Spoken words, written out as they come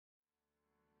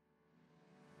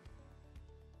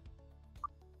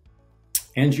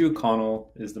Andrew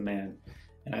Connell is the man,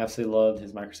 and I absolutely loved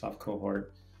his Microsoft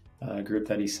cohort group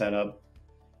that he set up.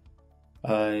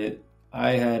 I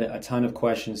had a ton of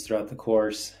questions throughout the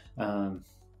course, and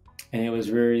it was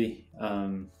very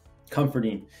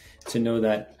comforting to know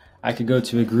that I could go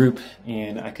to a group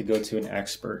and I could go to an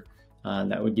expert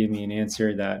that would give me an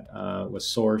answer that was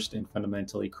sourced and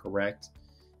fundamentally correct.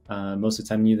 Most of the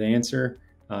time, he knew the answer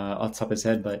off the top of his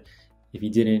head, but if he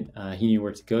didn't, he knew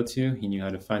where to go to. He knew how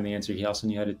to find the answer. He also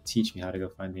knew how to teach me how to go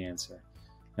find the answer,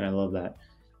 and I love that.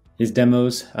 His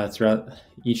demos throughout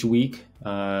each week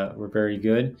were very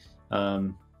good.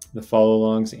 The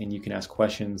follow-alongs, and you can ask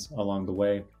questions along the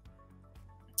way.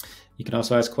 You can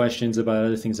also ask questions about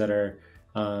other things that are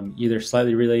either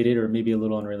slightly related or maybe a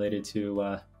little unrelated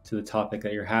to the topic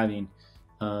that you're having.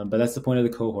 But that's the point of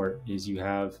the cohort, is you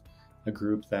have a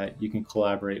group that you can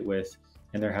collaborate with,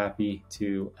 and they're happy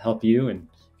to help you, and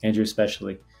Andrew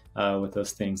especially, with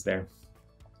those things there.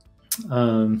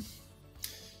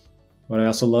 What I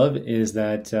also love is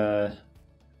that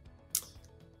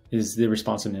is the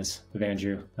responsiveness of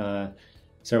Andrew.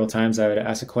 Several times I would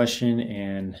ask a question,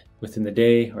 and within the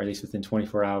day, or at least within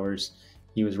 24 hours,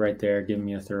 he was right there giving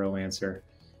me a thorough answer.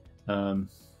 And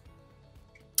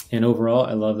overall,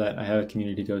 I love that I have a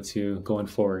community to go to going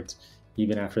forward,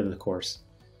 even after the course.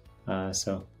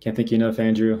 So can't thank you enough,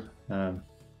 Andrew.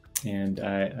 And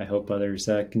I hope others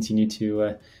continue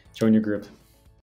to join your group.